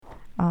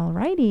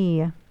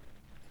Alrighty.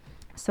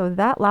 So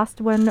that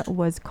last one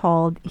was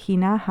called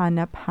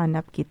Hinahanap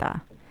Hanap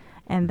Kita.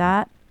 And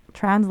that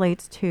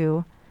translates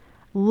to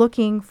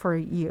looking for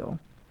you.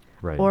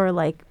 Right. Or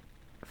like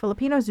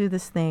Filipinos do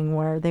this thing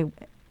where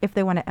if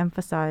they want to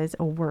emphasize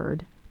a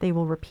word, they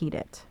will repeat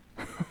it.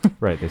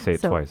 Right, they say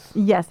it twice.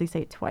 Yes, they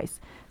say it twice.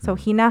 So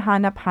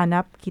hinahanap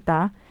hanap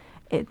kita,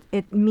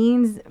 it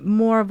means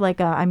more of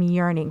like I'm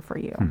yearning for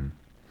you.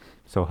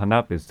 So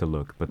hanap is to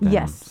look, but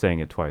then saying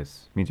it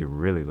twice means you're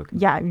really looking.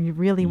 Yeah, you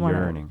really want to.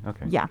 Yearning,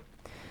 okay. Yeah.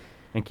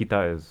 And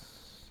kita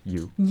is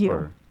you.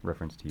 Or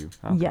reference to you.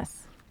 Okay.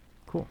 Yes.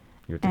 Cool.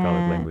 Your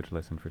Tagalog language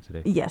lesson for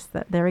today. Yes,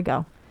 there we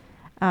go.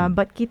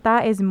 But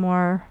kita is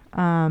more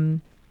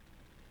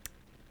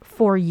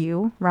for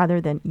you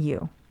rather than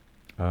you.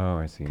 Oh,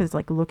 I see. Because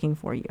like looking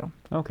for you.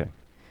 Okay.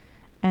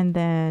 And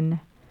then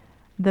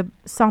the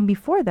song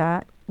before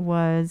that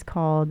was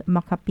called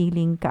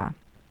Makapiling Ka,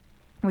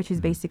 which is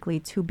basically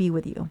to be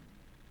with you.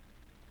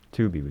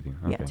 To be with you.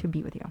 Okay. Yeah, to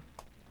be with you.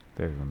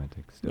 Very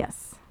romantic still.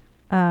 Yes.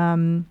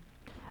 The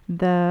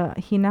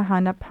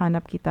Hinahanap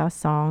Hanap Kita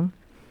song,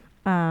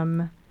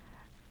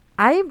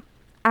 I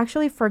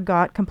actually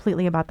forgot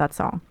completely about that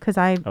song because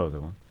Oh,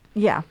 the one.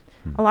 Yeah.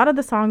 A lot of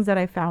the songs that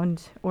I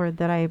found or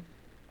that I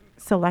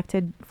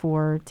selected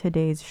for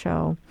today's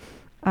show,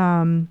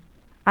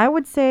 I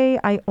would say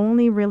I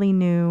only really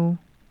knew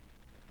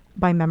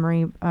by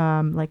memory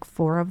like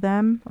 4 of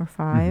them or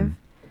 5.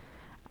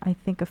 I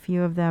think a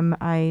few of them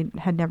I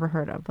had never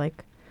heard of,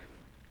 like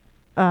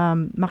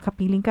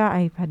Makapiling Ka,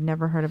 I had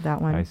never heard of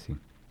that one. I see.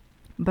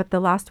 But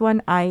the last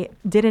one, I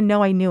didn't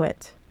know I knew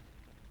it.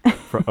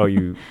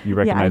 You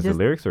recognize the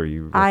lyrics, or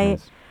you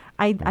recognize...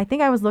 I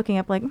think I was looking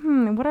up like,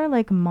 what are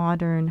like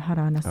modern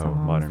Harana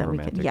songs modern that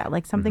romantic. we could,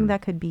 like something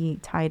that could be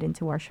tied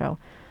into our show.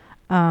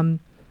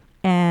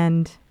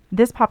 And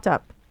this popped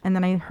up, and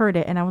then I heard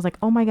it, and I was like,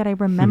 oh my God, I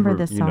remember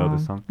this song. You know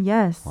the song?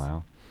 Yes.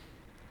 Wow.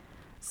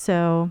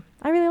 So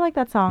I really like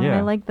that song. Yeah.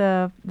 I like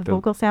the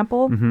vocal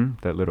sample.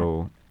 That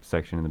little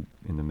section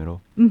in the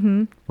middle.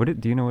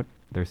 Do you know what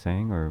they're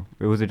saying, or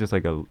was it just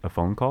like a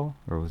phone call,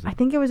 or was it? I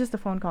think it was just a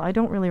phone call. I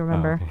don't really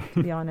remember,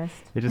 to be honest.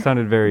 It just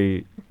sounded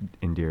very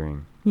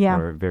endearing. Yeah.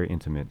 Or very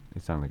intimate.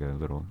 It sounded like a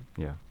little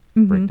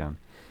breakdown.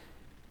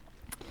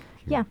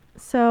 Yeah.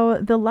 So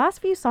the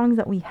last few songs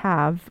that we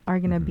have are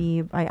gonna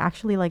be I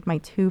actually like my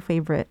 2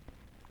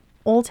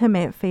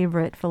 ultimate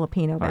favorite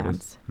Filipino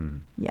bands.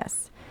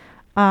 Yes.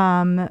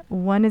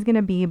 One is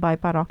gonna be by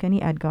Parokya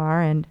ni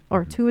Edgar,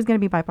 or 2 is gonna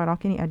be by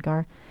Parokya ni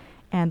Edgar,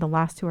 and the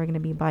last 2 are gonna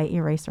be by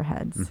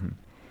Eraserheads.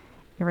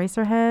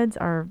 Eraserheads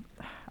are,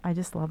 I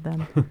just love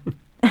them.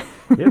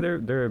 Yeah,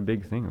 they're a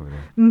big thing over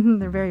there.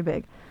 They're very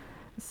big.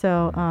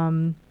 So,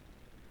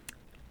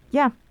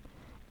 yeah.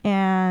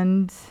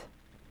 And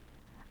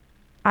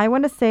I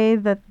want to say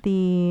that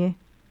the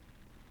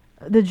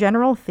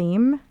general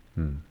theme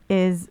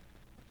is,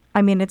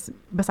 I mean, it's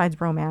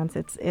besides romance,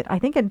 I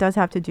think it does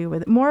have to do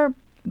with more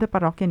the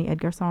Parokya ni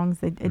Edgar songs.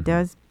 It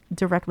does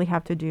directly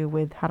have to do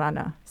with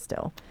harana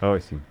still. Oh, I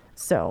see.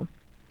 So.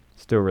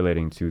 Still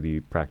relating to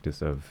the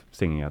practice of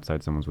singing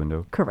outside someone's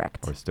window.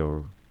 Correct. Or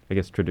still, I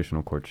guess,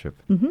 traditional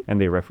courtship. And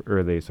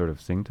they sort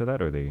of sing to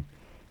that, or they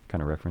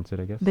kind of reference it,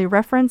 I guess? They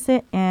reference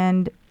it,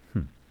 and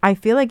I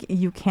feel like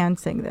you can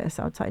sing this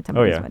outside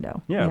somebody's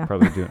window. Yeah,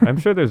 probably do. I'm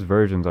sure there's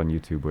versions on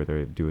YouTube where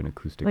they do an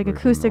acoustic version.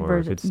 Acoustic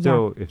version. It's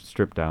still it's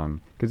stripped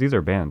down, because these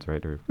are bands,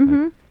 right? Or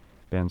like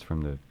bands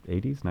from the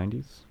 80s,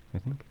 90s, I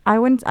think. I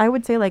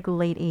would say like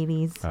late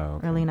 80s,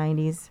 early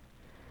 90s.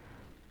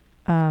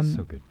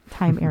 So good.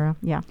 Time era,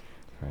 yeah.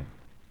 Right.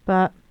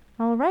 But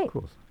all right,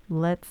 cool.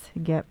 Let's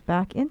get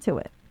back into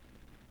it.